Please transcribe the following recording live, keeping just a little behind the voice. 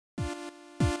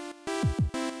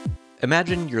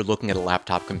Imagine you're looking at a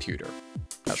laptop computer.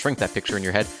 Now shrink that picture in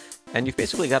your head, and you've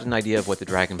basically got an idea of what the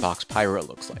DragonBox Pyra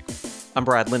looks like. I'm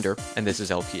Brad Linder, and this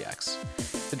is LPX.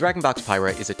 The DragonBox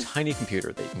Pyra is a tiny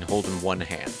computer that you can hold in one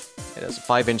hand. It has a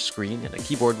 5-inch screen and a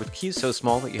keyboard with keys so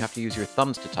small that you have to use your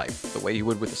thumbs to type, the way you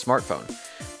would with a smartphone.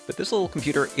 But this little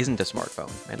computer isn't a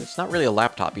smartphone, and it's not really a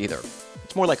laptop either.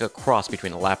 It's more like a cross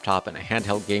between a laptop and a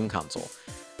handheld game console.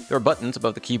 There are buttons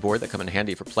above the keyboard that come in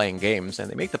handy for playing games, and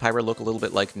they make the Pyra look a little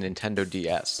bit like a Nintendo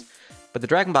DS. But the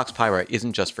DragonBox Pyra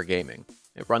isn't just for gaming.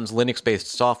 It runs Linux-based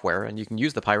software, and you can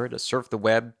use the Pyra to surf the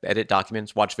web, edit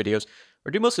documents, watch videos,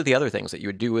 or do most of the other things that you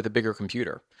would do with a bigger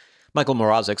computer. Michael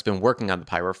Mrazek's been working on the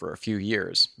Pyra for a few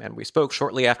years, and we spoke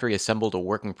shortly after he assembled a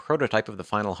working prototype of the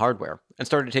final hardware and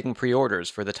started taking pre-orders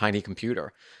for the tiny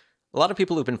computer. A lot of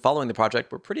people who've been following the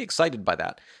project were pretty excited by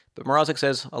that, but Mrazek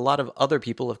says a lot of other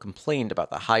people have complained about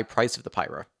the high price of the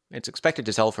Pyra. It's expected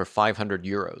to sell for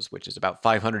 €500, which is about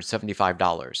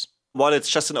 $575. Well, it's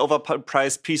just an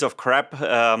overpriced piece of crap,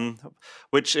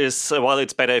 which is,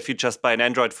 it's better if you just buy an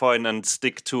Android phone and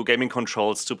stick to gaming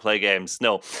controls to play games.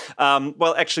 No.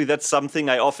 Actually, that's something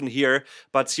I often hear.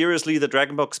 But seriously, the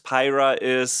DragonBox Pyra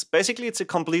it's a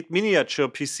complete miniature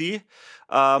PC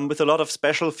with a lot of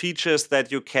special features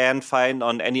that you can't find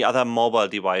on any other mobile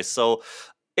device. So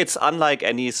it's unlike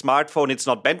any smartphone. It's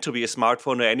not meant to be a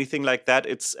smartphone or anything like that.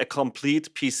 It's a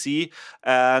complete PC,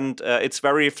 and it's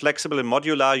very flexible and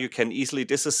modular. You can easily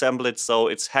disassemble it, so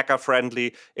it's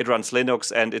hacker-friendly. It runs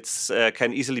Linux, and it's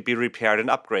can easily be repaired and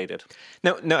upgraded.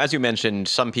 Now, as you mentioned,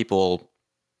 some people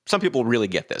really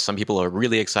get this. Some people are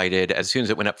really excited. As soon as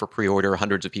it went up for pre-order,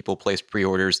 hundreds of people placed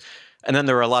pre-orders. And then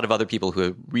there are a lot of other people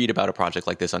who read about a project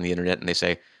like this on the internet, and they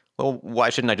say, well, why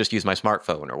shouldn't I just use my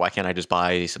smartphone? Or why can't I just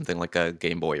buy something like a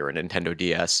Game Boy or a Nintendo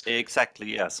DS?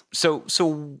 Exactly, yes. So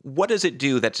what does it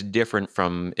do that's different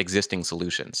from existing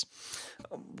solutions?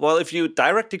 Well, if you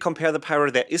directly compare the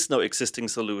Pyra, there is no existing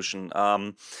solution.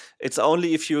 It's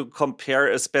only if you compare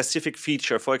a specific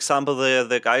feature. For example,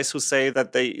 the guys who say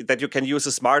that you can use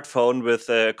a smartphone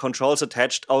with controls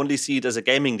attached only see it as a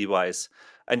gaming device.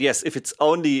 And yes, if it's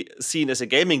only seen as a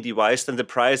gaming device, then the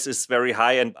price is very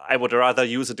high, and I would rather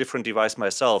use a different device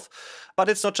myself. But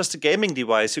it's not just a gaming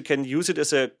device. You can use it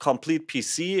as a complete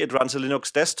PC. It runs a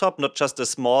Linux desktop, not just a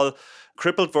small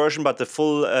crippled version, but the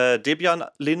full Debian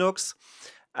Linux.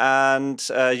 And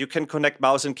you can connect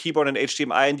mouse and keyboard and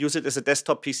HDMI and use it as a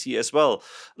desktop PC as well.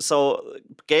 So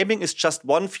gaming is just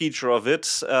one feature of it,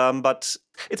 but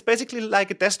it's basically like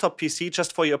a desktop PC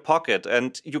just for your pocket.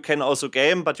 And you can also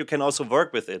game, but you can also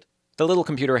work with it. The little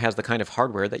computer has the kind of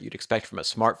hardware that you'd expect from a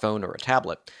smartphone or a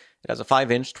tablet. It has a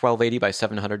 5-inch 1280 by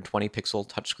 720 pixel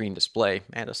touchscreen display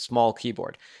and a small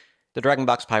keyboard. The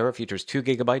DragonBox Pyra features 2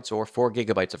 GB or 4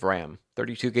 GB of RAM,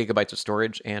 32 GB of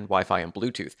storage, and Wi-Fi and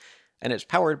Bluetooth. And it's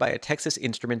powered by a Texas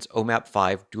Instruments OMAP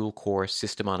 5 dual-core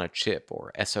system on a chip,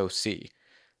 or SoC.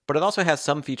 But it also has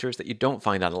some features that you don't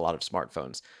find on a lot of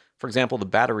smartphones. For example, the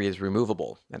battery is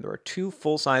removable, and there are 2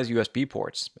 full-size USB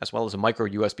ports, as well as a micro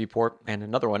USB port and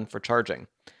another one for charging.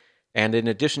 And in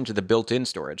addition to the built-in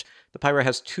storage, the Pyra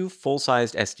has 2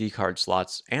 full-sized SD card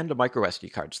slots and a micro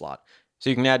SD card slot,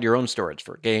 so you can add your own storage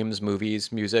for games,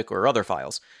 movies, music, or other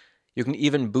files. You can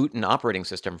even boot an operating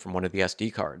system from one of the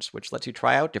SD cards, which lets you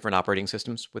try out different operating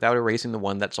systems without erasing the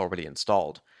one that's already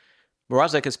installed.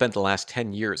 Mrazek has spent the last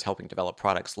 10 years helping develop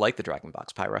products like the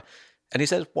DragonBox Pyra, and he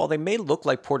says while they may look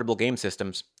like portable game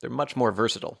systems, they're much more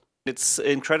versatile. It's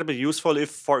incredibly useful if,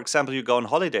 for example, you go on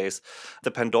holidays.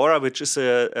 The Pandora, which is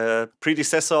a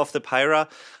predecessor of the Pyra,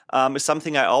 is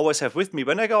something I always have with me.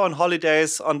 When I go on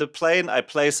holidays on the plane, I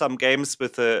play some games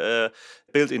with a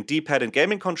built-in D-pad and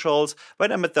gaming controls.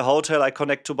 When I'm at the hotel, I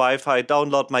connect to Wi-Fi,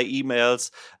 download my emails.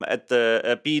 At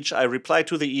the beach, I reply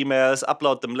to the emails,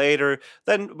 upload them later.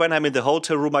 Then when I'm in the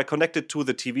hotel room, I connect it to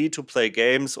the TV to play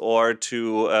games or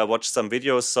to watch some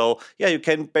videos. So yeah, you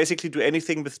can basically do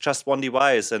anything with just one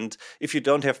device. And if you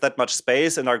don't have that much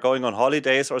space and are going on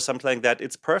holidays or something like that,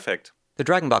 it's perfect. The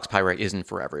DragonBox Pyra isn't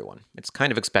for everyone. It's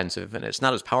kind of expensive, and it's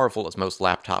not as powerful as most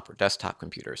laptop or desktop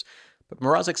computers. But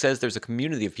Mrazek says there's a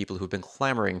community of people who've been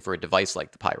clamoring for a device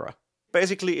like the Pyra.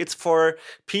 Basically, it's for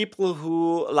people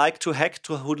who like to hack,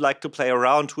 who like to play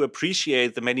around, who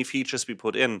appreciate the many features we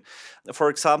put in. For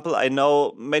example, I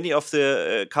know many of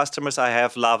the customers I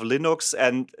have love Linux,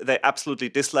 and they absolutely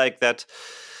dislike that.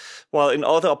 Well, in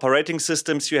other operating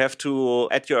systems, you have to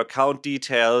add your account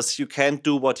details. You can't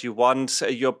do what you want.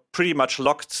 You're pretty much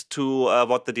locked to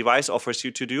what the device offers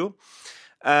you to do.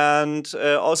 And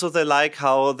also they like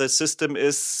how the system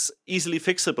is easily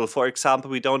fixable. For example,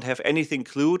 we don't have anything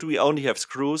glued, we only have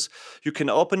screws. You can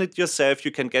open it yourself,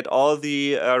 you can get all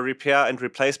the repair and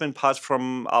replacement parts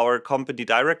from our company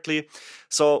directly.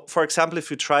 So, for example, if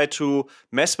you try to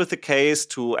mess with the case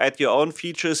to add your own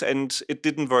features and it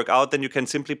didn't work out, then you can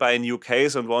simply buy a new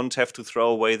case and won't have to throw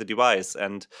away the device.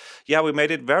 And yeah, we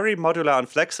made it very modular and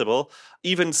flexible,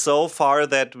 even so far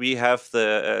that we have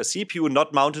the CPU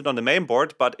not mounted on the main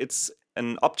board, but it's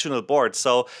an optional board.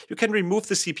 So you can remove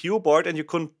the CPU board and you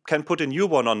can put a new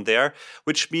one on there,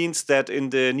 which means that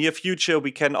in the near future,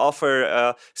 we can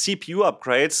offer CPU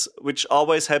upgrades, which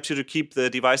always helps you to keep the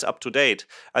device up to date.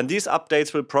 And these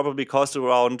updates will probably cost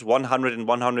around 100 and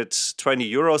 120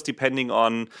 euros, depending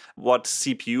on what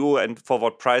CPU and for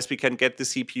what price we can get the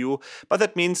CPU. But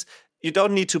that means you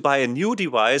don't need to buy a new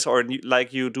device or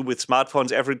like you do with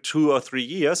smartphones every 2 or 3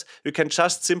 years. You can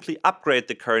just simply upgrade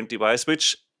the current device,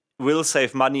 which will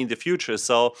save money in the future.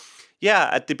 So yeah,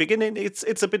 at the beginning, it's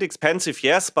a bit expensive,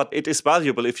 yes, but it is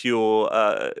valuable if you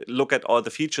look at all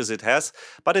the features it has.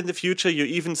 But in the future, you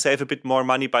even save a bit more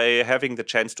money by having the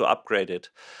chance to upgrade it.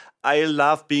 I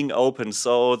love being open.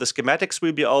 So the schematics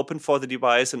will be open for the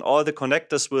device and all the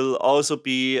connectors will also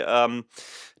be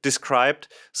described.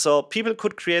 So people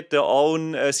could create their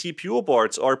own CPU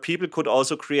boards, or people could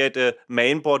also create a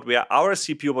main board where our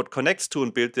CPU board connects to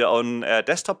and build their own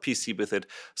desktop PC with it.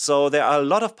 So there are a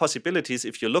lot of possibilities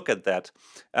if you look at that.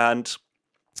 And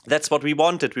that's what we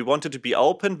wanted. We wanted to be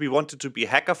open. We wanted to be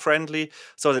hacker friendly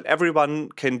so that everyone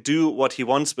can do what he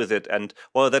wants with it. And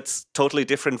well, that's totally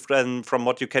different from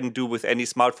what you can do with any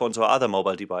smartphones or other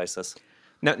mobile devices.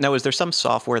 Now, is there some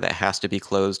software that has to be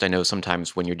closed? I know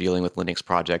sometimes when you're dealing with Linux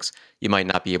projects, you might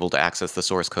not be able to access the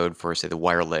source code for, say, the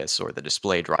wireless or the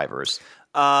display drivers.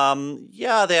 That's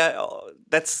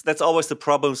always the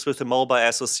problems with the mobile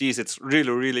SoCs. It's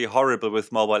really, really horrible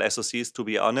with mobile SoCs, to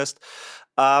be honest.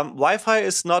 Wi-Fi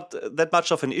is not that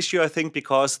much of an issue, I think,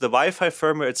 because the Wi-Fi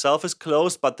firmware itself is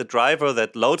closed, but the driver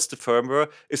that loads the firmware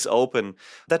is open.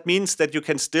 That means that you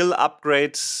can still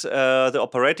upgrade the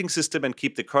operating system and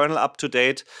keep the kernel up to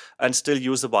date and still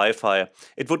use the Wi-Fi.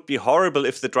 It would be horrible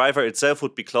if the driver itself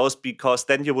would be closed, because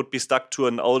then you would be stuck to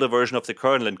an older version of the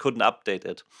kernel and couldn't update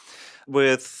it.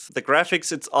 With the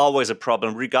graphics, it's always a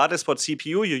problem, regardless what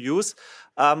CPU you use.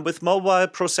 With mobile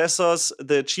processors,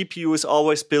 the GPU is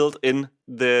always built in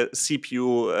the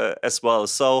CPU as well.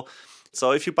 So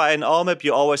if you buy an OMAP,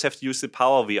 you always have to use the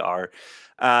PowerVR.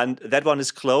 And that one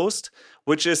is closed,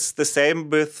 which is the same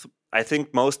with, I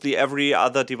think, mostly every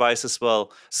other device as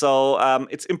well. So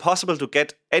it's impossible to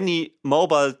get any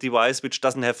mobile device which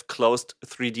doesn't have closed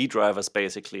 3D drivers,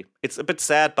 basically. It's a bit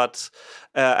sad, but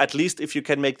at least if you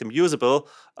can make them usable,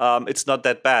 it's not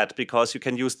that bad, because you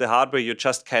can use the hardware, you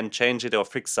just can't change it or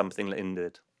fix something in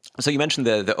it. So you mentioned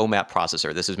the OMAP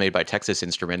processor. This is made by Texas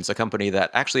Instruments, a company that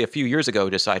actually a few years ago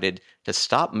decided to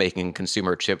stop making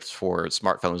consumer chips for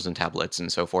smartphones and tablets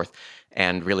and so forth,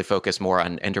 and really focus more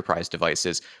on enterprise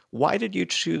devices. Why did you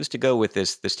choose to go with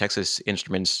this Texas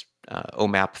Instruments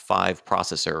OMAP 5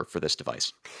 processor for this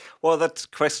device? Well, that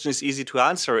question is easy to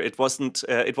answer. It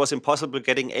was impossible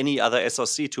getting any other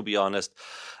SoC, to be honest.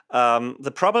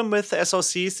 The problem with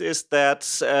SoCs is that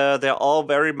they're all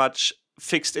very much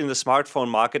fixed in the smartphone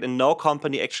market, and no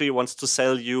company actually wants to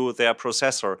sell you their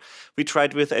processor. We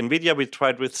tried with NVIDIA, we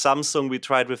tried with Samsung, we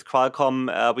tried with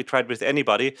Qualcomm, we tried with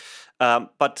anybody,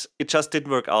 but it just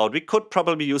didn't work out. We could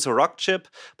probably use a Rockchip,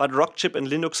 but Rockchip and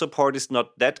Linux support is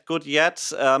not that good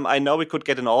yet. I know we could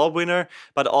get an Allwinner,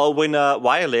 but Allwinner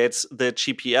violates the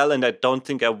GPL, and I don't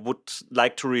think I would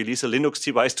like to release a Linux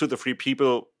device to the free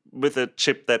people with a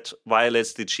chip that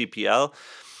violates the GPL.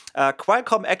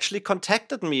 Qualcomm actually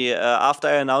contacted me after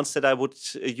I announced that I would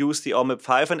use the OMAP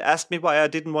 5 and asked me why I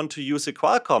didn't want to use a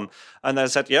Qualcomm. And I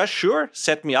said, yeah, sure,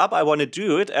 set me up. I want to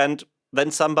do it. And then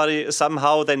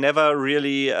somehow they never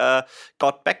really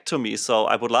got back to me. So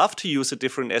I would love to use a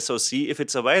different SoC if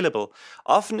it's available.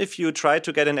 Often if you try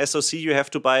to get an SoC, you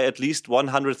have to buy at least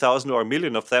 100,000 or a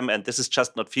million of them, and this is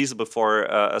just not feasible for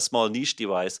a small niche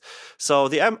device. So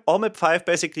the OMAP 5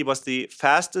 basically was the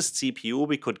fastest CPU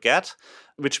we could get,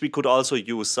 which we could also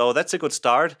use. So that's a good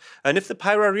start. And if the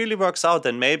Pyra really works out,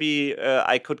 then maybe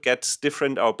I could get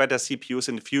different or better CPUs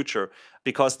in the future,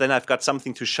 because then I've got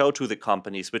something to show to the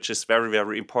companies, which is very,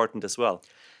 very important as well.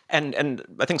 And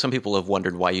I think some people have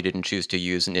wondered why you didn't choose to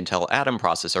use an Intel Atom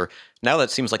processor. Now that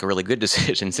seems like a really good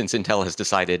decision, since Intel has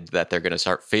decided that they're going to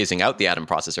start phasing out the Atom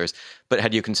processors. But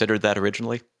had you considered that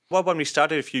originally? Well, when we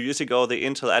started a few years ago, the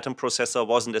Intel Atom processor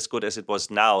wasn't as good as it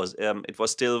was now. It was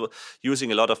still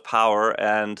using a lot of power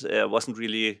and wasn't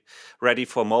really ready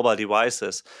for mobile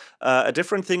devices. A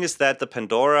different thing is that the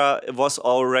Pandora was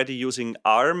already using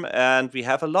ARM, and we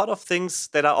have a lot of things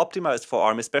that are optimized for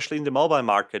ARM, especially in the mobile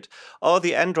market. All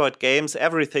the Android games,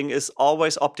 everything is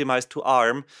always optimized to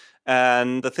ARM.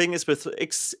 And the thing is with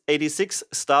x86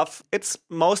 stuff, it's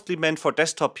mostly meant for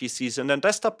desktop PCs. And then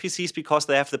desktop PCs, because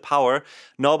they have the power,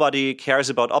 nobody cares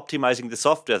about optimizing the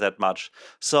software that much.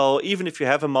 So even if you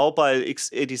have a mobile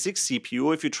x86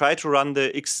 CPU, if you try to run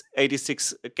the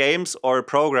x86 games or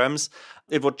programs,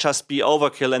 it would just be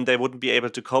overkill and they wouldn't be able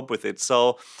to cope with it.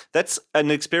 So that's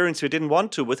an experience we didn't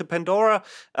want to. With the Pandora,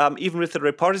 even with the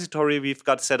repository we've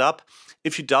got set up,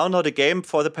 if you download a game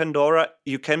for the Pandora,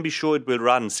 you can be sure it will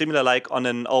run, similar like on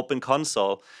an open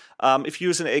console. If you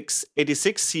use an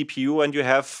x86 CPU and you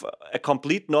have a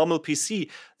complete normal PC,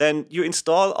 then you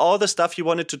install all the stuff you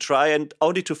wanted to try and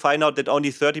only to find out that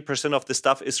only 30% of the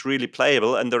stuff is really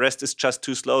playable and the rest is just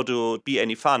too slow to be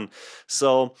any fun.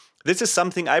 So this is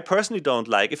something I personally don't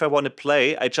like. If I want to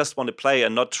play, I just want to play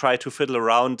and not try to fiddle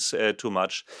around too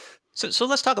much. So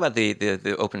let's talk about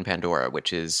the Open Pandora,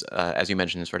 which is, as you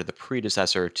mentioned, sort of the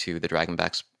predecessor to the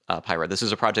Dragonbox Pyra. This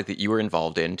is a project that you were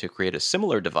involved in to create a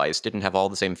similar device, didn't have all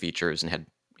the same features and had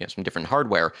some different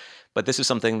hardware, but this is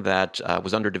something that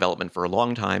was under development for a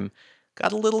long time,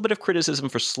 got a little bit of criticism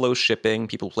for slow shipping.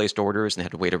 People placed orders and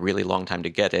had to wait a really long time to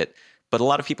get it, but a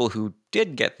lot of people who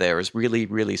did get theirs really,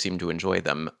 really seemed to enjoy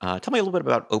them. Tell me a little bit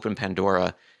about Open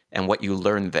Pandora and what you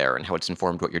learned there and how it's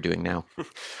informed what you're doing now.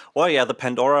 Well, yeah, the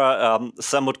Pandora,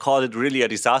 some would call it really a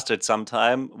disaster at some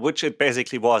time, which it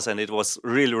basically was. And it was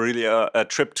really, really a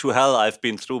trip to hell I've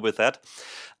been through with that.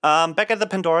 Back at the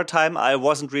Pandora time, I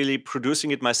wasn't really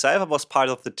producing it myself. I was part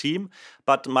of the team.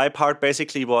 But my part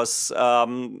basically was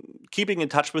keeping in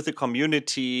touch with the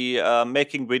community,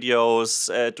 making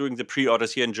videos, doing the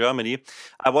pre-orders here in Germany.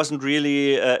 I wasn't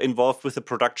really involved with the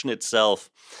production itself.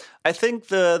 I think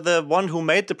the one who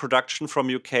made the production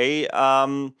from UK,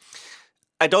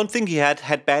 I don't think he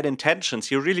had bad intentions.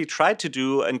 He really tried to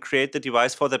do and create the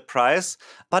device for that price,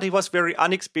 but he was very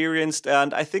unexperienced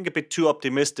and I think a bit too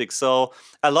optimistic. So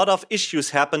a lot of issues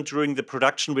happened during the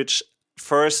production, which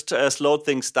first slowed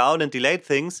things down and delayed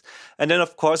things. And then,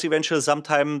 of course, eventually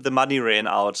sometime the money ran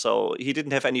out. So he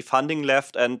didn't have any funding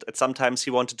left and sometimes he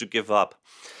wanted to give up.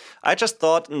 I just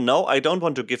thought, no, I don't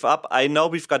want to give up. I know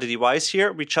we've got a device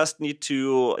here. We just need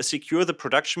to secure the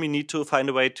production. We need to find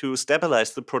a way to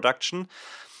stabilize the production.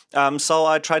 So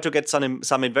I tried to get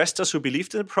some investors who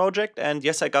believed in the project. And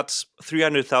yes, I got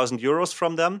 300,000 euros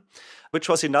from them, which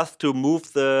was enough to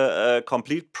move the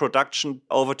complete production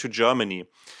over to Germany.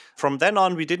 From then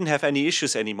on, we didn't have any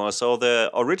issues anymore. So the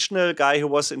original guy who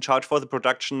was in charge for the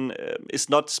production is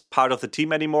not part of the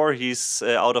team anymore. He's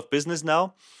out of business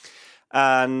now.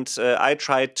 And I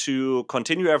tried to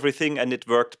continue everything, and it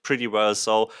worked pretty well.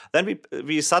 So then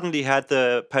we suddenly had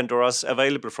the Pandoras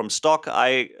available from stock.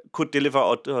 I could deliver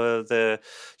the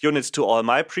units to all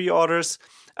my pre-orders.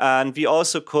 And we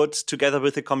also could, together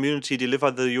with the community,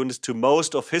 deliver the units to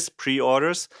most of his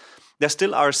pre-orders. There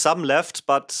still are some left,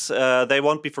 but they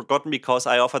won't be forgotten because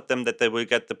I offered them that they will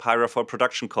get the Pyra for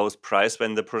production cost price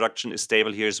when the production is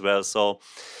stable here as well. So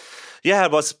yeah,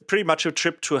 it was pretty much a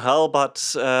trip to hell,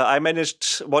 but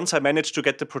once I managed to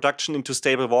get the production into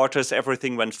stable waters,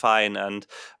 everything went fine. And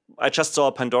I just saw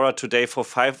a Pandora today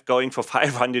going for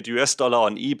 $500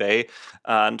 on eBay.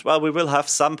 And well, we will have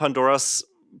some Pandoras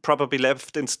probably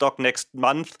left in stock next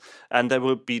month, and they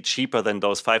will be cheaper than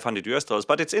those $500.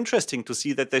 But it's interesting to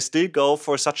see that they still go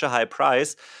for such a high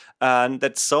price and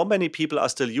that so many people are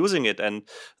still using it. And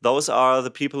those are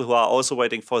the people who are also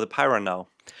waiting for the Pyra now.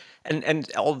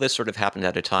 And all of this sort of happened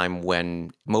at a time when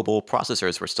mobile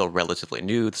processors were still relatively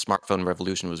new. The smartphone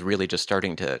revolution was really just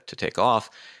starting to take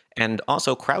off. And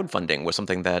also crowdfunding was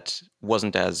something that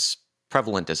wasn't as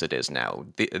prevalent as it is now.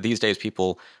 These days,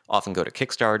 people often go to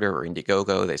Kickstarter or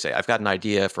Indiegogo. They say, I've got an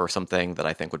idea for something that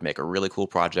I think would make a really cool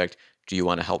project. Do you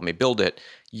want to help me build it?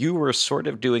 You were sort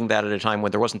of doing that at a time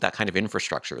when there wasn't that kind of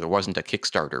infrastructure. There wasn't a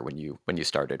Kickstarter when you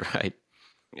started, right?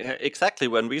 Yeah, exactly.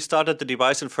 When we started the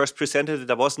device and first presented it,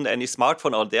 there wasn't any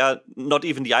smartphone out there. Not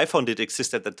even the iPhone did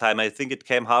exist at the time. I think it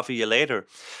came half a year later.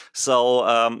 So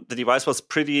the device was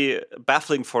pretty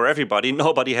baffling for everybody.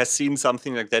 Nobody has seen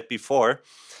something like that before.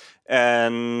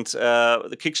 And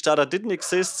the Kickstarter didn't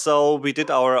exist, so we did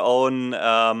our own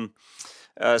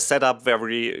setup where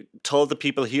we told the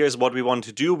people, here's what we want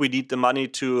to do. We need the money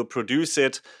to produce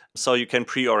it, so you can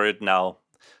pre-order it now.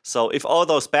 So if all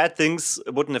those bad things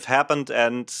wouldn't have happened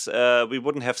and we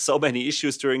wouldn't have so many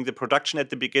issues during the production at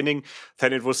the beginning,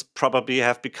 then it would probably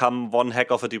have become one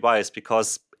heck of a device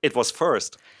because it was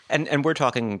first. And we're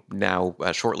talking now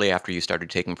shortly after you started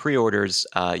taking pre-orders.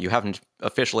 You haven't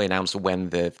officially announced when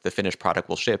the finished product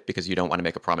will ship because you don't want to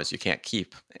make a promise you can't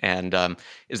keep. And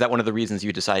is that one of the reasons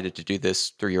you decided to do this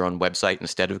through your own website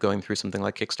instead of going through something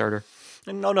like Kickstarter?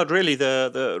 No, not really.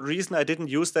 The reason I didn't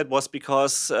use that was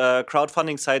because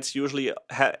crowdfunding sites usually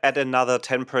add another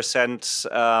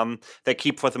 10% they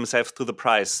keep for themselves to the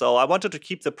price. So I wanted to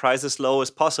keep the price as low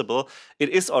as possible. It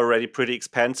is already pretty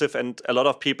expensive, and a lot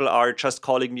of people are just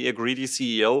calling me a greedy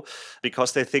CEO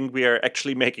because they think we are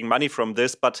actually making money from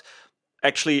this. But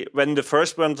actually, when the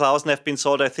first 1,000 have been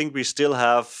sold, I think we still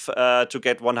have to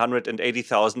get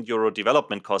 180,000 euro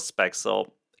development costs back.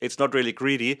 So it's not really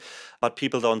greedy, but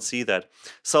people don't see that.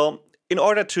 So in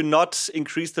order to not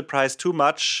increase the price too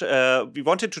much, we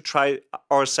wanted to try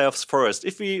ourselves first.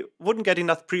 If we wouldn't get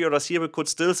enough pre-orders here, we could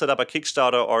still set up a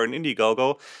Kickstarter or an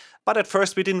Indiegogo. But at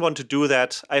first, we didn't want to do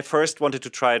that. I first wanted to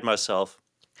try it myself.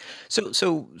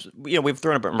 So we've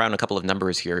thrown around a couple of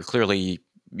numbers here. Clearly,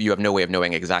 you have no way of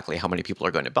knowing exactly how many people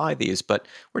are going to buy these, but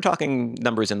we're talking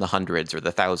numbers in the hundreds or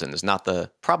the thousands,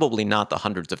 probably not the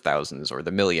hundreds of thousands or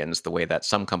the millions, the way that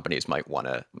some companies might want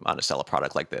to sell a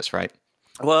product like this, right?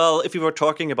 Well, if we were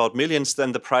talking about millions,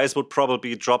 then the price would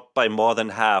probably drop by more than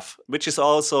half, which is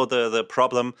also the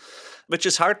problem, which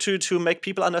is hard to make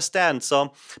people understand.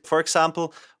 So, for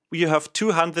example, you have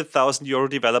 200,000 euro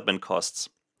development costs,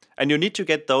 and you need to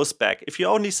get those back. If you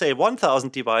only say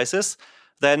 1,000 devices,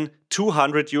 then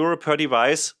 200 euro per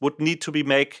device would need to be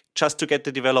made just to get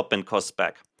the development costs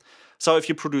back. So if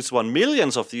you produce 1 million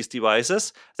of these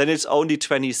devices, then it's only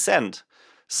 20 cents.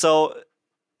 So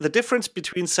the difference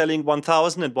between selling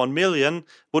 1,000 and 1 million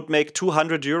would make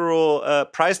 200 euro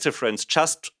price difference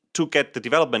just to get the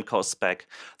development costs back.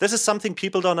 This is something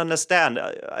people don't understand.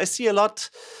 I see a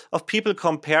lot of people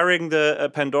comparing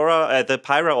the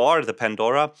Pyra or the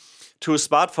Pandora to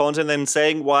smartphones and then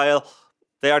saying, well,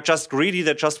 they are just greedy,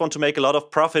 they just want to make a lot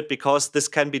of profit because this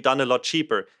can be done a lot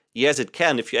cheaper. Yes, it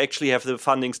can if you actually have the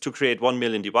fundings to create 1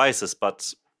 million devices,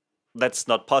 but that's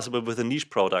not possible with a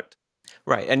niche product.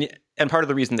 Right. And part of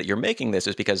the reason that you're making this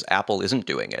is because Apple isn't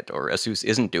doing it or Asus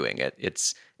isn't doing it.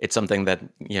 It's something that,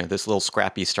 this little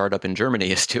scrappy startup in Germany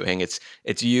is doing. It's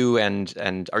you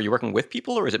and are you working with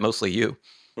people or is it mostly you?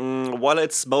 Well,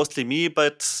 it's mostly me,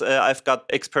 but I've got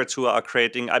experts who are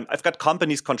creating. I've got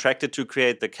companies contracted to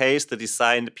create the case, the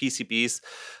design, the PCBs.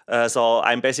 So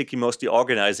I'm basically mostly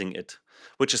organizing it,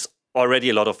 which is already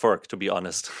a lot of work, to be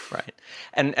honest. Right.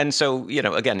 And so,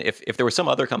 again, if there was some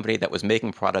other company that was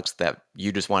making products that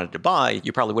you just wanted to buy,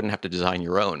 you probably wouldn't have to design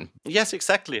your own. Yes,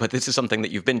 exactly. But this is something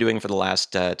that you've been doing for the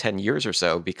last 10 years or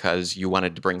so because you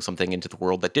wanted to bring something into the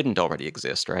world that didn't already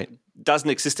exist, right? Doesn't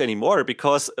exist anymore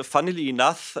because, funnily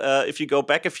enough, if you go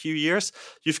back a few years,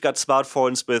 you've got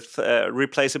smartphones with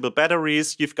replaceable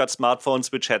batteries, you've got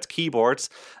smartphones which had keyboards,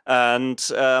 and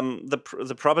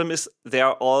the problem is they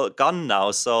are all gone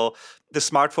now. So the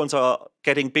smartphones are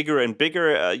getting bigger and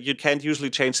bigger. You can't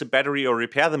usually change the battery or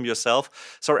repair them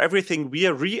yourself. So everything we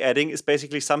are re-adding is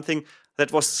basically something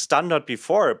that was standard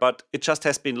before, but it just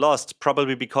has been lost,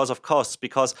 probably because of costs.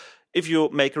 Because if you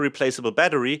make a replaceable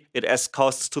battery, it adds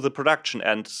costs to the production,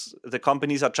 and the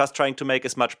companies are just trying to make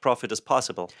as much profit as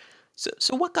possible.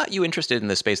 So what got you interested in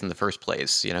this space in the first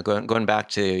place? Going back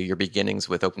to your beginnings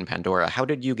with Open Pandora, how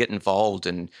did you get involved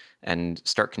and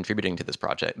start contributing to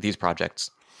these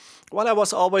projects? Well, I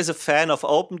was always a fan of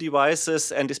open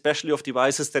devices and especially of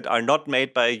devices that are not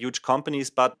made by huge companies,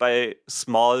 but by a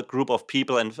small group of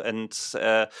people and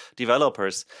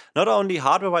developers. Not only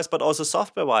hardware-wise, but also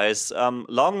software-wise.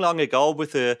 Long ago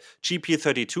with the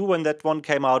GP32, when that one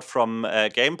came out from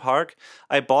Game Park,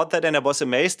 I bought that and I was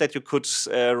amazed that you could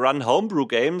run homebrew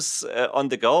games on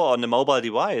the go on a mobile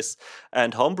device.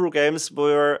 And homebrew games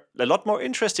were a lot more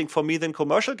interesting for me than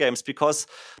commercial games because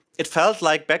it felt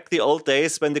like back the old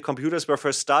days when the computers were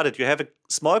first started. You have a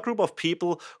small group of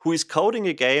people who is coding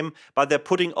a game, but they're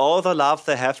putting all the love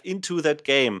they have into that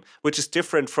game, which is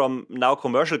different from now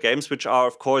commercial games, which are,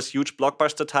 of course, huge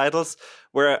blockbuster titles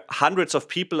where hundreds of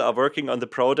people are working on the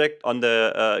product, on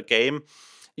the game.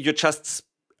 You're just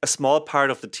a small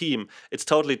part of the team. It's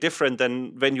totally different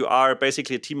than when you are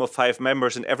basically a team of 5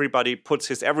 members and everybody puts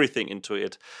his everything into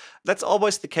it. That's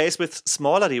always the case with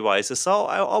smaller devices. So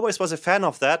I always was a fan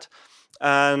of that.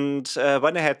 And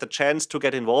when I had the chance to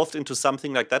get involved into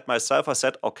something like that myself, I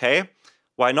said, okay,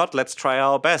 why not? Let's try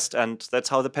our best. And that's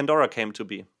how the Pandora came to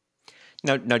be.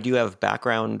 Now do you have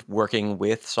background working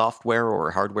with software or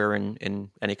hardware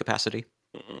in any capacity?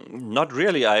 Not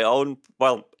really.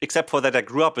 Well, except for that I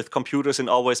grew up with computers and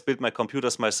always built my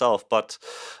computers myself. But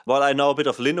while I know a bit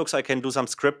of Linux, I can do some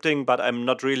scripting, but I'm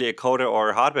not really a coder or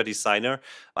a hardware designer.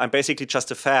 I'm basically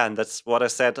just a fan. That's what I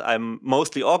said. I'm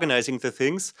mostly organizing the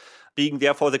things, being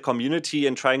there for the community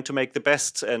and trying to make the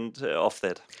best of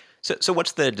that. So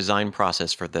what's the design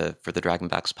process for the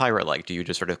DragonBox Pyra like? Do you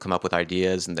just sort of come up with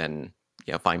ideas and then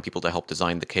find people to help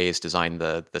design the case, design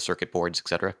the circuit boards,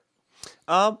 etc.?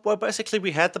 Well, basically, we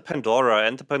had the Pandora,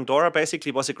 and the Pandora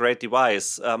basically was a great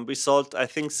device. We sold, I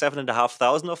think,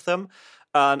 7,500 of them.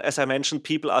 And as I mentioned,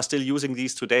 people are still using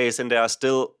these today, and they are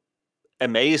still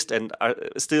amazed and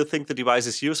still think the device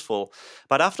is useful.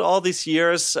 But after all these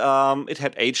years, it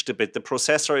had aged a bit. The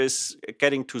processor is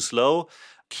getting too slow.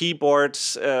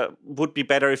 Keyboards would be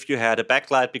better if you had a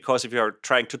backlight, because if you're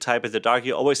trying to type in the dark,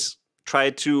 you always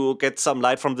try to get some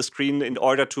light from the screen in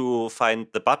order to find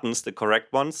the buttons, the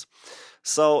correct ones.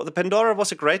 So the Pandora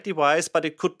was a great device, but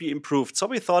it could be improved. So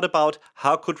we thought about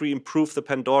how could we improve the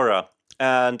Pandora.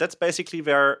 And that's basically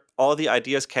where all the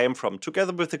ideas came from,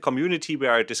 together with the community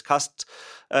where I discussed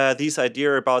these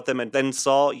ideas about them and then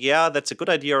saw, yeah, that's a good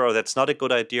idea or that's not a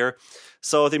good idea.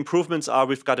 So the improvements are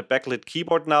we've got a backlit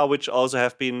keyboard now, which also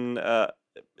have been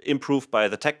improved by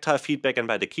the tactile feedback and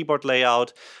by the keyboard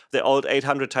layout. The old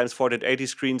 800x1480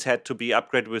 screens had to be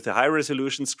upgraded with a high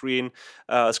resolution screen.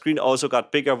 Screen also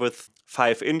got bigger with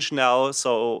 5-inch now,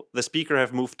 so the speaker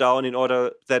have moved down in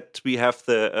order that we have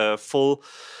the full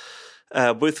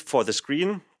width for the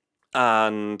screen.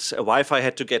 And Wi-Fi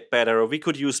had to get better. We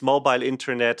could use mobile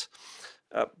internet.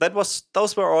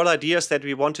 Those were all ideas that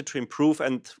we wanted to improve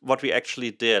and what we actually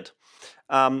did.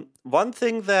 One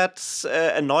thing that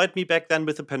annoyed me back then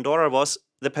with the Pandora was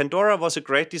a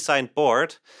great designed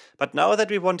board, but now that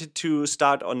we wanted to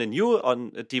start on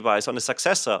a device, on a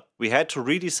successor, we had to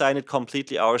redesign it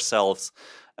completely ourselves.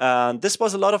 And this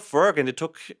was a lot of work, and it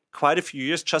took quite a few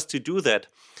years just to do that.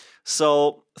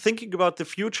 So thinking about the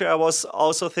future, I was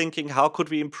also thinking, how could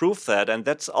we improve that? And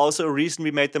that's also a reason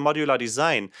we made the modular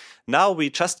design. Now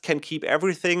we just can keep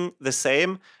everything the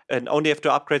same and only have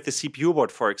to upgrade the CPU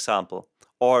board, for example,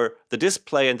 or the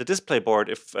display and the display board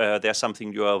if there's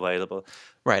something new available.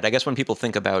 Right. I guess when people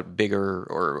think about bigger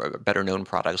or better known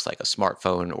products like a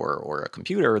smartphone or a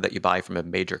computer that you buy from a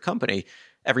major company,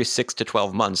 every 6 to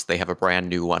 12 months they have a brand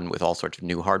new one with all sorts of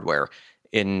new hardware.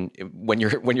 When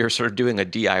you're sort of doing a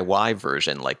DIY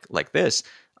version like this,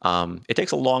 it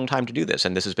takes a long time to do this,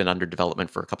 and this has been under development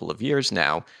for a couple of years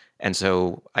now. And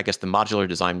so I guess the modular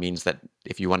design means that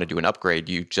if you want to do an upgrade,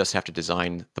 you just have to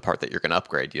design the part that you're going to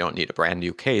upgrade. You don't need a brand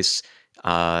new case,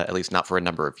 at least not for a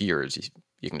number of years.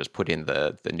 You can just put in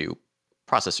the new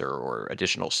processor or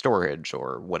additional storage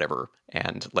or whatever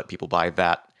and let people buy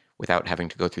that without having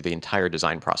to go through the entire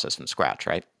design process from scratch,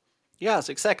 right? Yes,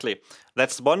 exactly.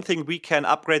 That's one thing. We can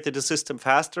upgrade the system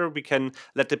faster. We can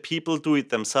let the people do it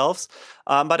themselves.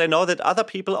 But I know that other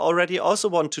people already also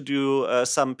want to do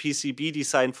some PCB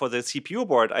design for the CPU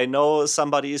board. I know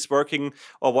somebody is working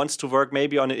or wants to work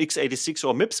maybe on an x86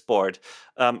 or MIPS board.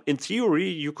 In theory,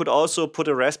 you could also put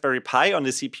a Raspberry Pi on the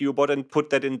CPU board and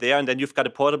put that in there, and then you've got a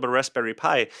portable Raspberry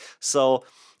Pi. So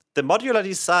the modular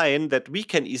design that we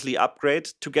can easily upgrade,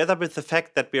 together with the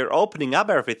fact that we're opening up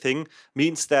everything,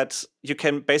 means that you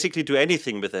can basically do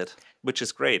anything with it, which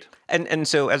is great. And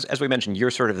so, as we mentioned, you're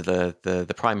sort of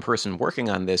the prime person working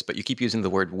on this, but you keep using the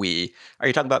word we. Are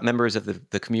you talking about members of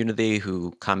the community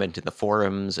who comment in the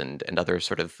forums and other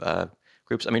sort of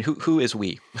groups? I mean, who is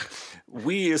we?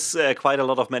 We is quite a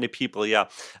lot of many people, yeah.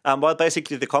 Well,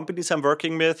 basically, the companies I'm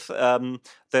working with,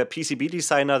 the PCB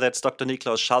designer, that's Dr.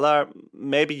 Niklaus Schaller.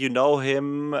 Maybe you know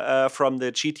him from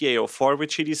the GTA 04,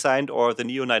 which he designed, or the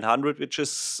Neo 900, which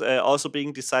is also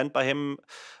being designed by him.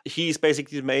 He's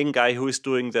basically the main guy who is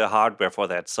doing the hardware for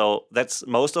that. So that's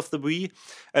most of the we.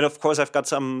 And of course, I've got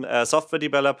some software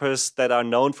developers that are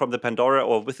known from the Pandora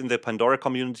or within the Pandora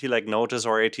community, like Notice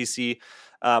or ATC,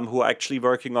 who are actually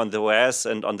working on the OS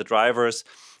and on the drivers.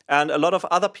 And a lot of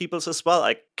other peoples as well.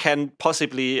 I can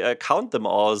possibly count them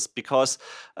all because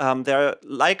they're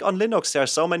like on Linux. There are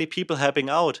so many people helping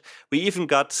out. We even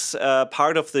got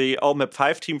part of the OMAP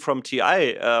 5 team from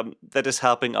TI that is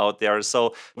helping out there.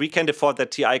 So we can't afford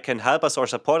that TI can help us or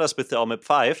support us with the OMAP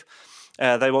 5.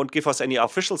 They won't give us any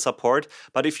official support.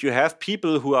 But if you have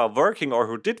people who are working or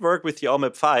who did work with the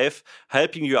OMAP 5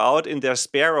 helping you out in their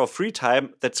spare or free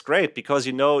time, that's great because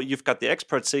you know you've got the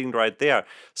experts sitting right there.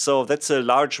 So that's a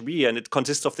large we, and it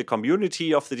consists of the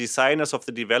community, of the designers, of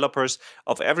the developers,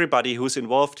 of everybody who's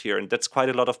involved here. And that's quite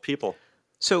a lot of people.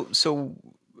 So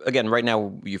again, right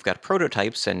now you've got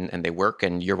prototypes and they work,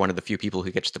 and you're one of the few people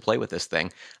who gets to play with this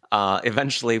thing.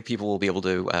 Eventually, people will be able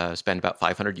to spend about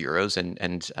 500 euros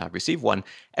and receive one.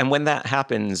 And when that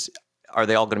happens, are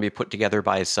they all going to be put together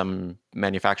by some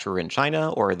manufacturer in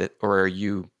China, or are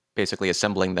you basically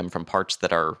assembling them from parts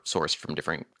that are sourced from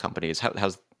different companies?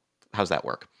 How's that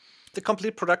work? The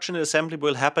complete production and assembly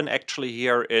will happen actually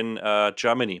here in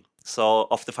Germany. So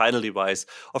of the final device.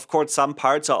 Of course, some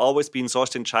parts are always being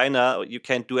sourced in China. You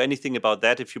can't do anything about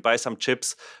that. If you buy some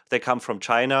chips, they come from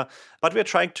China. But we're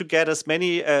trying to get as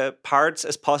many parts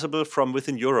as possible from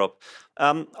within Europe.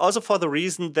 Also for the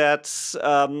reason that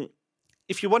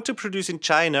if you want to produce in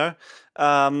China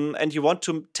and you want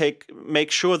to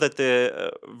make sure that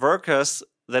the workers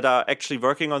that are actually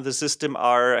working on the system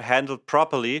are handled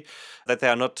properly, that they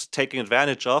are not taken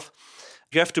advantage of,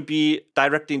 you have to be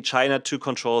directly in China to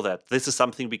control that. This is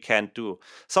something we can't do.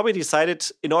 So we decided,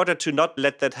 in order to not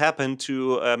let that happen,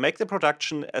 to make the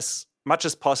production as much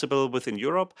as possible within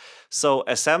Europe. So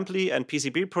assembly and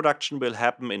PCB production will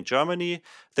happen in Germany.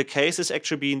 The case is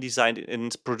actually being designed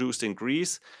and produced in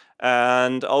Greece,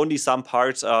 and only some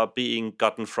parts are being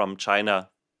gotten from China,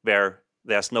 where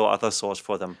there's no other source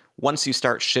for them. Once you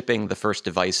start shipping the first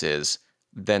devices,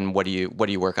 then what do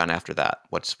you work on after that?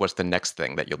 What's the next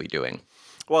thing that you'll be doing?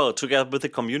 Well, together with the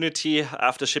community,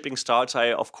 after shipping starts,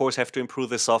 I, of course, have to improve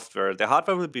the software. The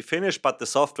hardware will be finished, but the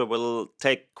software will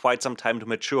take quite some time to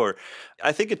mature.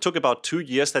 I think it took about 2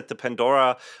 years that the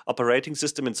Pandora operating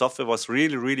system and software was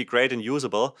really, really great and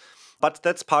usable. But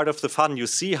that's part of the fun. You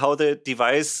see how the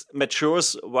device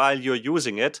matures while you're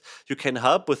using it. You can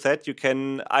help with that. You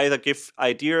can either give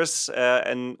ideas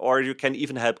or you can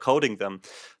even help coding them.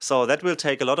 So that will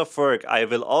take a lot of work. I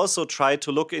will also try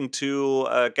to look into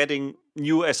getting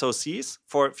new SoCs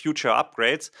for future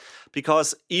upgrades,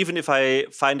 because even if I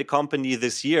find a company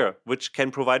this year which can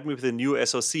provide me with a new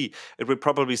SoC, it will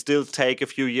probably still take a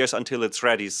few years until it's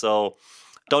ready. So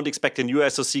don't expect a new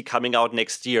SoC coming out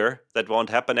next year. That won't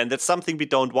happen. And that's something we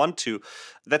don't want to.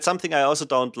 That's something I also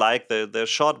don't like, the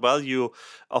short value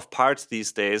of parts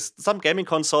these days. Some gaming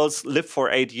consoles live for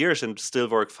 8 years and still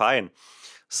work fine.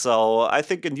 So I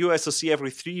think a new SoC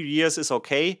every 3 years is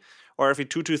okay, or every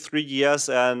 2 to 3 years.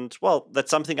 And well,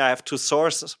 that's something I have to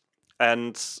source.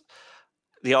 And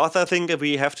the other thing that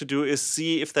we have to do is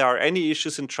see if there are any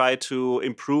issues and try to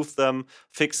improve them,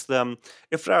 fix them.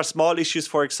 If there are small issues,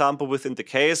 for example, within the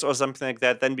case or something like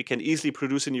that, then we can easily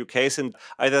produce a new case and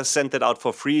either send that out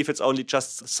for free if it's only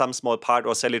just some small part,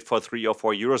 or sell it for 3 or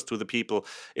 4 euros to the people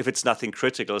if it's nothing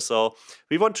critical. So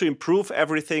we want to improve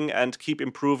everything and keep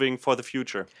improving for the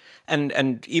future.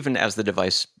 And even as the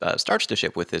device starts to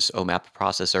ship with this OMAP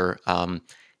processor,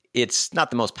 it's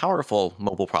not the most powerful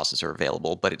mobile processor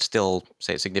available, but it's still,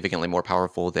 say, significantly more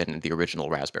powerful than the original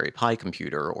Raspberry Pi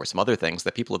computer or some other things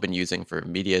that people have been using for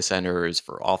media centers,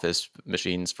 for office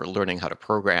machines, for learning how to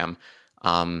program.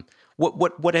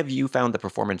 What have you found the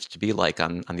performance to be like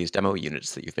on these demo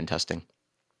units that you've been testing?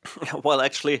 Well,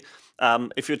 actually,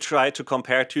 if you try to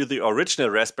compare to the original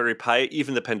Raspberry Pi,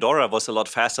 even the Pandora was a lot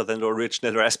faster than the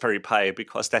original Raspberry Pi,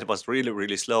 because that was really,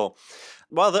 really slow.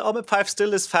 Well, the OMAP 5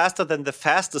 still is faster than the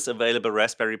fastest available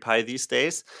Raspberry Pi these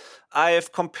days. I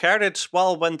have compared it,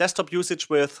 well, when desktop usage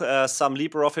with some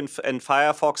LibreOffice and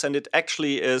Firefox, and it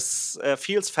actually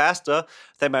feels faster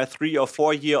than my 3 or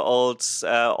 4 year old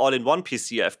all-in-one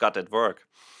PC I've got at work.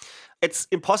 It's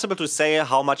impossible to say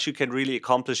how much you can really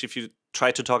accomplish if you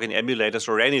try to talk in emulators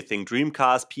or anything.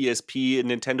 Dreamcast, PSP,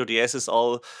 Nintendo DS is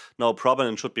all no problem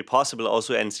and should be possible,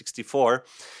 also N64.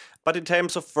 But in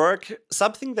terms of work,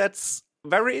 something that's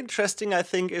very interesting, I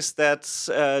think, is that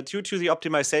due to the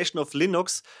optimization of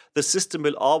Linux, the system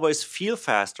will always feel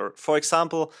faster. For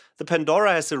example, the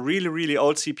Pandora has a really, really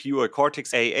old CPU, a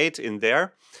Cortex A8 in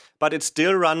there, but it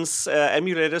still runs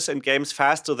emulators and games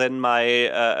faster than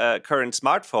my current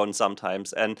smartphone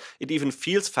sometimes, and it even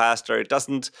feels faster. It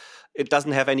doesn't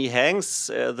have any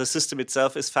hangs. The system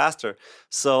itself is faster.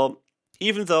 So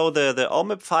even though the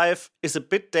OMAP 5 is a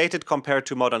bit dated compared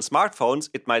to modern smartphones,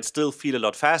 it might still feel a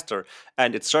lot faster,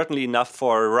 and it's certainly enough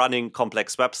for running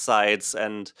complex websites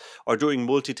or doing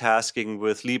multitasking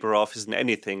with LibreOffice and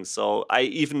anything. So I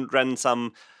even ran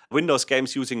some Windows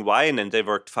games using Wine, and they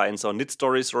worked fine. So Knit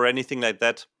Stories or anything like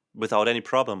that without any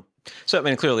problem. So, I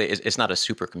mean, clearly it's not a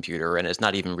supercomputer, and it's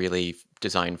not even really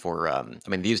designed for,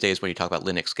 these days when you talk about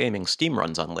Linux gaming, Steam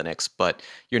runs on Linux, but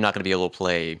you're not going to be able to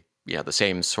play, the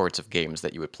same sorts of games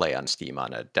that you would play on Steam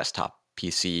on a desktop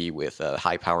PC with a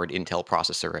high-powered Intel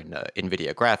processor and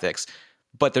NVIDIA graphics.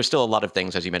 But there's still a lot of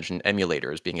things, as you mentioned,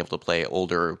 emulators, being able to play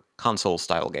older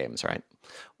console-style games, right?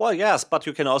 Well, yes, but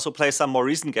you can also play some more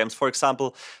recent games. For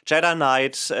example, Jedi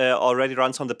Knight already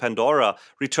runs on the Pandora.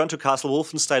 Return to Castle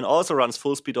Wolfenstein also runs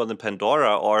full speed on the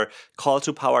Pandora, or Call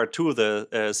to Power 2,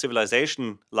 the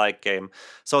Civilization-like game.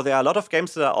 So there are a lot of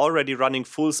games that are already running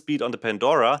full speed on the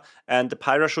Pandora, and the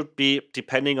Pyra should be,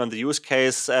 depending on the use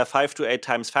case, 5 to 8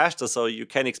 times faster. So you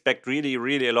can expect really,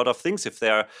 really a lot of things if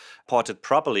they're ported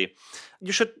properly.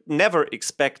 You should never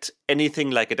expect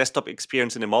anything like a desktop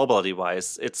experience in a mobile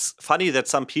device. It's funny that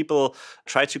some people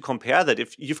try to compare that.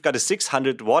 If you've got a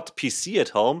 600-watt PC at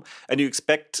home and you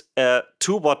expect a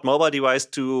 2-watt mobile device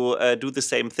to do the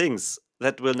same things,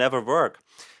 that will never work.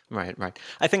 Right.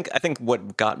 I think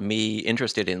what got me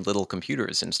interested in little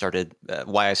computers and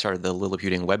why I started the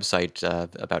Liliputing website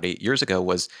about 8 years ago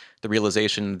was the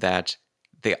realization that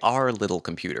they are little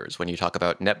computers. When you talk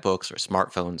about netbooks or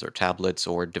smartphones or tablets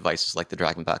or devices like the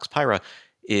DragonBox Pyra,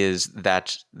 is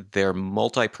that they're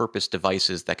multi-purpose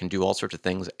devices that can do all sorts of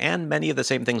things, and many of the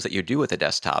same things that you do with a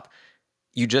desktop.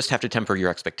 You just have to temper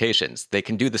your expectations. They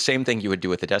can do the same thing you would do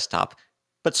with a desktop,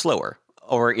 but slower.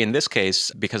 Or in this case,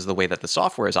 because of the way that the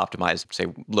software is optimized, say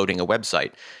loading a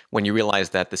website, when you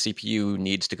realize that the CPU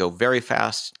needs to go very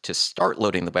fast to start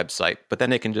loading the website, but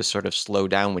then it can just sort of slow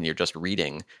down when you're just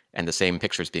reading and the same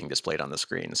picture is being displayed on the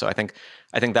screen. So I think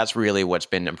that's really what's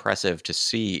been impressive to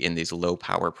see in these low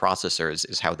power processors,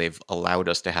 is how they've allowed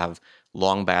us to have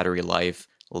long battery life,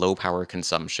 low power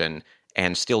consumption,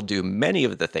 and still do many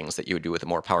of the things that you would do with a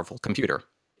more powerful computer.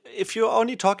 If you're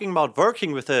only talking about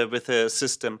working with a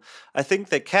system, I think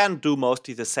they can do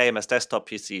mostly the same as desktop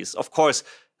PCs. Of course,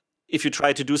 if you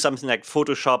try to do something like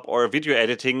Photoshop or video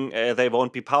editing, they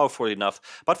won't be powerful enough.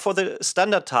 But for the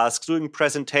standard tasks, doing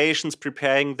presentations,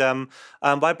 preparing them,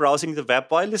 while browsing the web,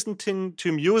 while listening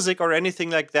to music or anything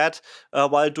like that,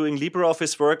 while doing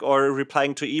LibreOffice work or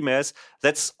replying to emails,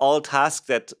 that's all tasks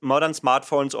that modern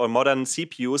smartphones or modern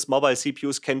CPUs, mobile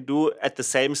CPUs, can do at the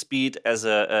same speed as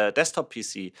a desktop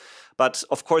PC. But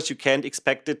of course, you can't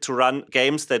expect it to run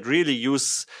games that really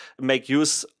make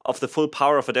use of the full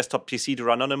power of a desktop PC to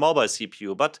run on a mobile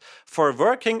CPU. But for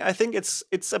working, I think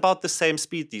it's about the same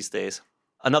speed these days.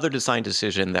 Another design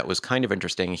decision that was kind of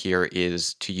interesting here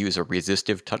is to use a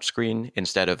resistive touchscreen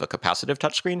instead of a capacitive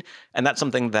touchscreen. And that's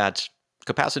something that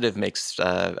capacitive makes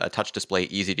a touch display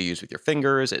easy to use with your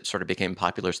fingers. It sort of became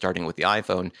popular starting with the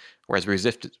iPhone, whereas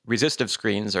resistive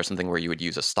screens are something where you would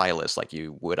use a stylus like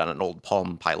you would on an old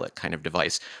Palm Pilot kind of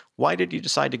device. Why did you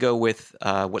decide to go with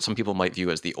what some people might view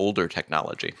as the older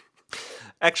technology?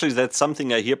 Actually, that's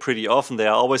something I hear pretty often. They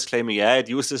are always claiming, it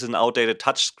uses an outdated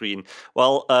touchscreen.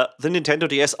 Well, the Nintendo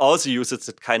DS also uses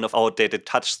that kind of outdated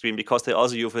touchscreen because they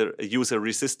also use a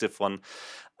resistive one.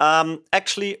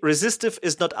 Actually, resistive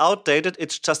is not outdated.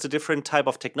 It's just a different type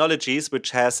of technologies,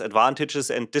 which has advantages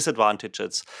and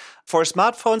disadvantages. For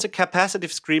smartphones, a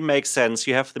capacitive screen makes sense.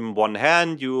 You have them in one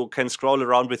hand. You can scroll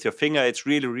around with your finger. It's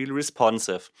really, really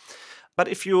responsive. But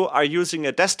if you are using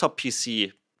a desktop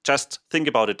PC, just think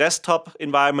about a desktop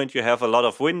environment. You have a lot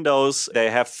of windows. They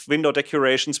have window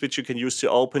decorations, which you can use to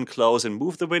open, close, and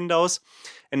move the windows.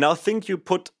 And now think you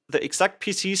put the exact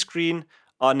PC screen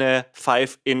on a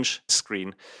 5-inch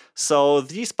screen. So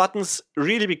these buttons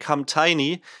really become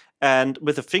tiny, and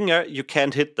with a finger, you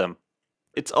can't hit them.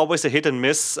 It's always a hit and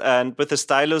miss, and with the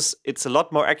stylus, it's a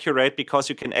lot more accurate because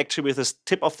you can actually, with the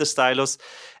tip of the stylus,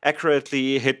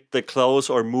 accurately hit the close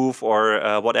or move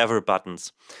or whatever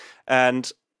buttons.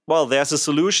 And well, there's a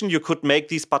solution. You could make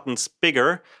these buttons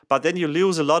bigger, but then you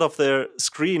lose a lot of the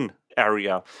screen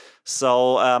area.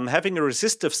 So having a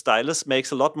resistive stylus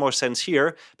makes a lot more sense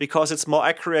here because it's more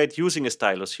accurate using a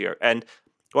stylus here. And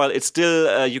well, it's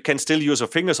still you can still use your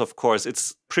fingers, of course.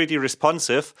 It's pretty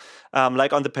responsive.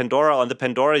 Like on the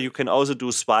Pandora, you can also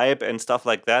do swipe and stuff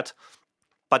like that.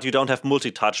 But you don't have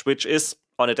multi-touch, which is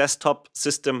on a desktop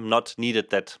system not needed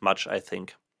that much, I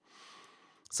think.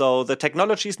 So the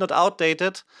technology is not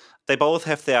outdated. They both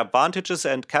have their advantages,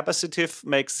 and capacitive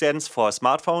makes sense for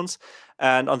smartphones.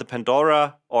 And on the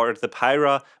Pandora or the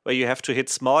Pyra, where you have to hit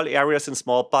small areas and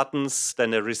small buttons,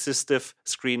 then a resistive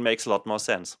screen makes a lot more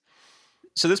sense.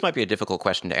 So this might be a difficult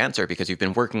question to answer because you've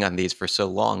been working on these for so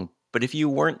long. But if you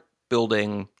weren't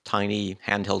building tiny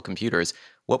handheld computers,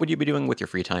 what would you be doing with your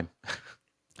free time?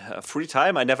 Free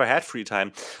time? I never had free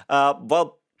time.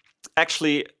 Well,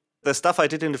 actually, the stuff I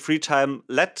did in the free time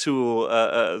led to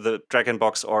the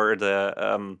DragonBox or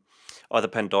the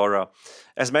Pandora.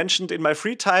 As mentioned, in my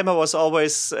free time, I was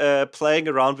always playing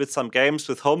around with some games,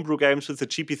 with homebrew games with the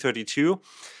GP32.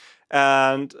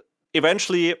 And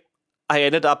eventually, I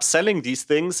ended up selling these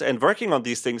things and working on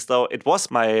these things, though it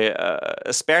was my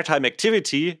spare time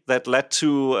activity that led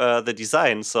to the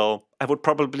design. So I would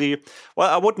probably,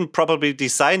 I wouldn't probably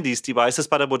design these devices,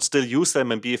 but I would still use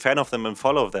them and be a fan of them and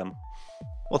follow them.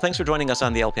 Well, thanks for joining us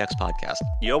on the LPX podcast.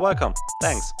 You're welcome.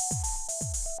 Thanks.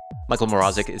 Michael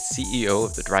Mrazek is CEO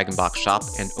of the DragonBox shop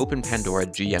and Open Pandora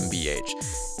GmbH.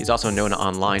 He's also known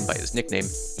online by his nickname,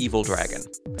 Evil Dragon.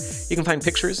 You can find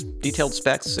pictures, detailed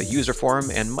specs, a user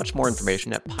forum, and much more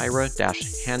information at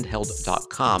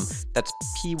pyra-handheld.com. That's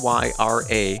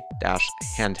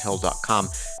pyra-handheld.com.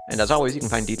 And as always, you can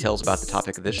find details about the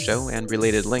topic of this show and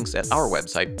related links at our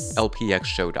website,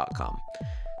 lpxshow.com.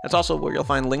 That's also where you'll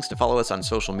find links to follow us on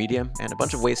social media and a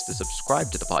bunch of ways to subscribe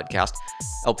to the podcast.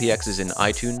 LPX is in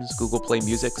iTunes, Google Play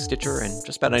Music, Stitcher, and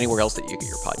just about anywhere else that you get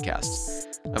your podcasts.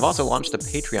 I've also launched a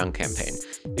Patreon campaign.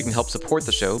 You can help support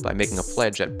the show by making a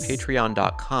pledge at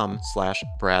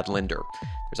patreon.com/bradlinder.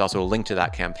 There's also a link to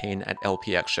that campaign at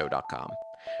lpxshow.com.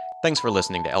 Thanks for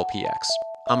listening to LPX.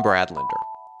 I'm Brad Linder.